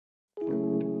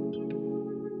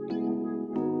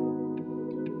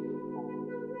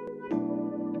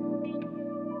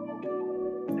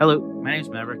Hello, my name is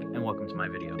Maverick and welcome to my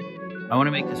video. I want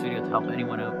to make this video to help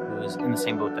anyone out who is in the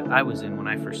same boat that I was in when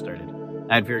I first started.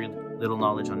 I had very little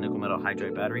knowledge on nickel metal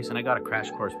hydride batteries and I got a crash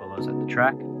course while I was at the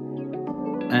track.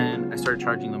 And I started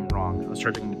charging them wrong. I was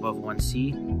charging them above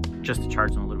 1C just to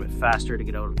charge them a little bit faster to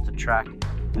get out of the track.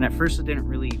 And at first it didn't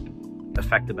really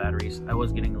affect the batteries. I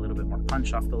was getting a little bit more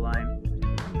punch off the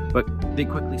line, but they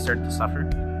quickly started to suffer.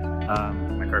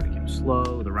 My car became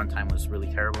slow, the runtime was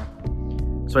really terrible.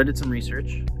 So I did some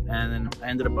research and then I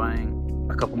ended up buying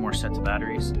a couple more sets of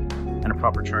batteries and a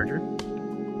proper charger.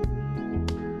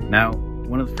 Now,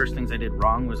 one of the first things I did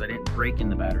wrong was I didn't break in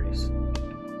the batteries.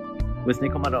 With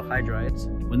nickel metal hydrides,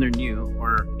 when they're new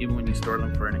or even when you store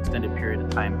them for an extended period of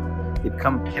time, they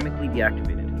become chemically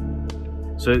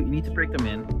deactivated. So you need to break them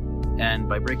in, and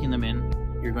by breaking them in,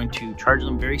 you're going to charge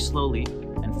them very slowly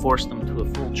and force them to a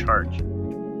full charge.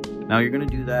 Now you're going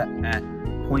to do that at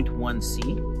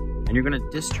 0.1C. and you're going to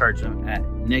discharge them at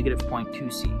negative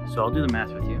 0.2C. So I'll do the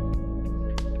math with you.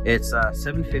 It's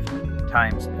 750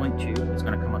 times 0.2 is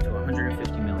going to come up to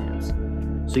 150 milliamps.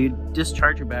 So you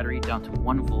discharge your battery down to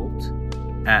 1 volt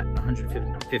at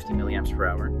 150 milliamps per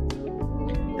hour.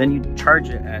 Then you charge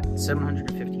it at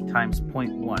 750 times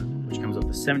 0.1, which comes up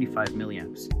to 75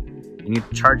 milliamps. And you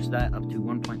charge that up to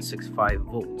 1.65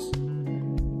 volts.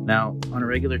 Now, on a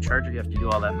regular charger, you have to do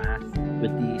all that math.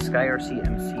 With the SKYRC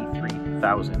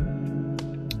MC3000,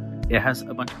 it has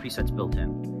a bunch of presets built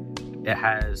in. It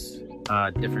has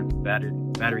different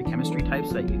battery chemistry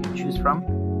types that you can choose from.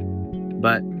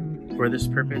 But for this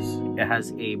purpose, it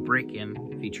has a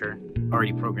break-in feature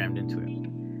already programmed into it.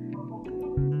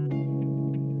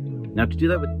 Now to do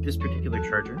that with this particular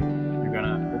charger, you're going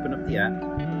to open up the app.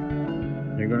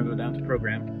 You're going to go down to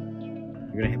program.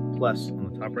 You're going to hit plus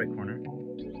on the top right corner.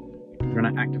 You're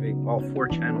going to activate all 4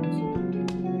 channels.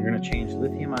 You're going to change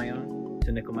lithium ion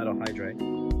to nickel metal hydride.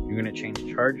 You're going to change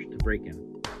charge to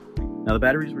break-in. Now the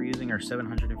batteries we're using are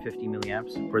 750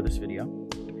 milliamps for this video.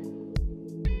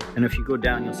 And if you go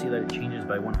down, you'll see that it changes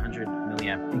by 100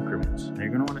 milliamp increments. Now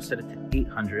you're going to want to set it to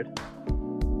 800,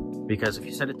 because if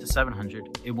you set it to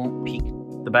 700, it won't peak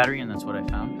the battery, and that's what I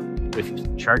found. But if you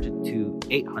charge it to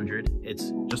 800,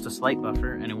 it's just a slight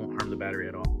buffer and it won't harm the battery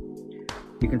at all.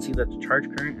 You can see that the charge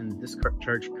current and the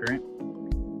discharge current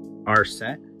are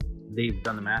set. They've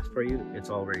done the math for you. It's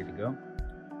all ready to go.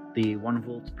 The 1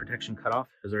 volt protection cutoff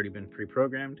has already been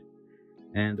pre-programmed,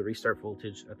 and the restart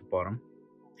voltage at the bottom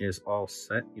is all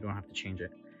set. You don't have to change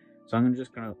it. So I'm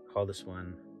just going to call this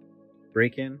one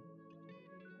break-in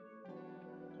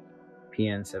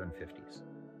PN750s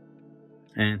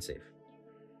and save.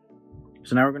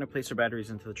 So now we're going to place our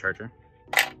batteries into the charger.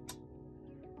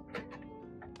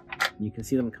 You can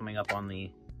see them coming up on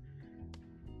the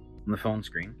phone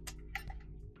screen.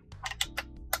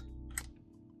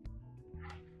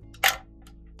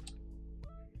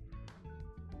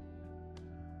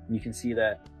 You can see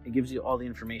that it gives you all the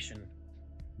information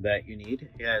that you need.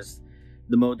 It has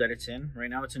the mode that it's in. Right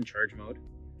now it's in charge mode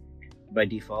by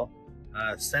default.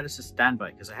 Status is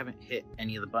standby because I haven't hit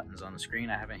any of the buttons on the screen.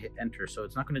 I haven't hit enter, so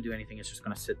it's not going to do anything. It's just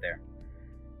going to sit there.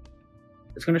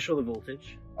 It's going to show the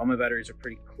voltage. All my batteries are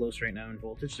pretty close right now in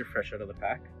voltage. They're fresh out of the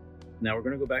pack. Now we're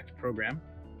going to go back to program.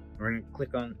 We're going to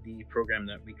click on the program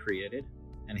that we created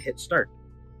and hit start.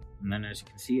 And then as you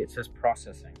can see, it says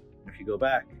processing. If you go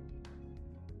back,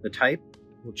 the type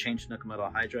will change to nickel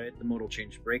metal hydride, the mode will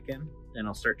change to break-in, then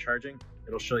I'll start charging.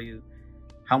 It'll show you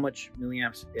how much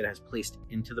milliamps it has placed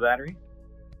into the battery,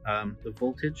 the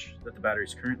voltage that the battery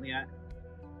is currently at,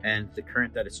 and the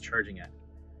current that it's charging at.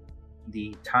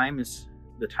 The time is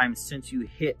the time since you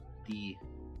hit the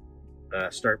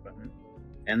start button,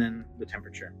 and then the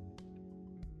temperature.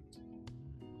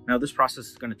 Now this process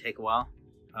is going to take a while.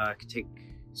 It could take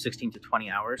 16 to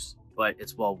 20 hours, but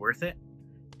it's well worth it.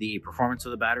 The performance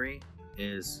of the battery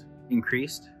is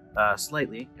increased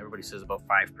slightly. Everybody says about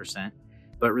 5%,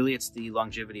 but really it's the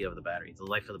longevity of the battery, the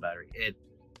life of the battery. It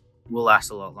will last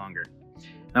a lot longer.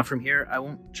 Now from here, I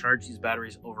won't charge these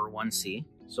batteries over 1C,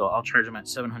 so I'll charge them at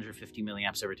 750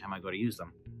 milliamps every time I go to use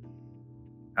them.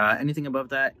 Anything above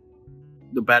that,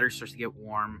 the battery starts to get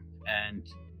warm, and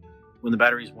when the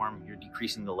battery is warm, you're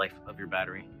decreasing the life of your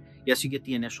battery. Yes, you get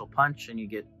the initial punch and you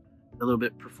get a little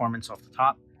bit of performance off the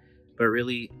top, but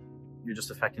really you're just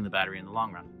affecting the battery in the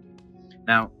long run.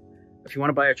 Now, if you want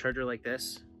to buy a charger like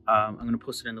this, I'm going to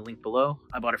post it in the link below.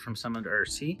 I bought it from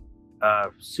SKYRC.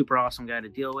 Super awesome guy to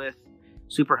deal with,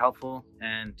 super helpful,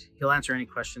 and he'll answer any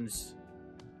questions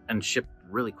and ship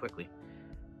really quickly.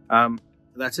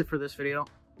 That's it for this video.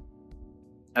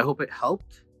 I hope it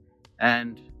helped,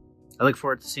 and I look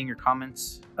forward to seeing your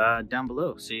comments down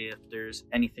below. See if there's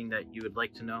anything that you would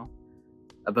like to know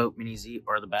about Mini Z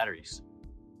or the batteries.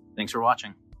 Thanks for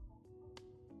watching.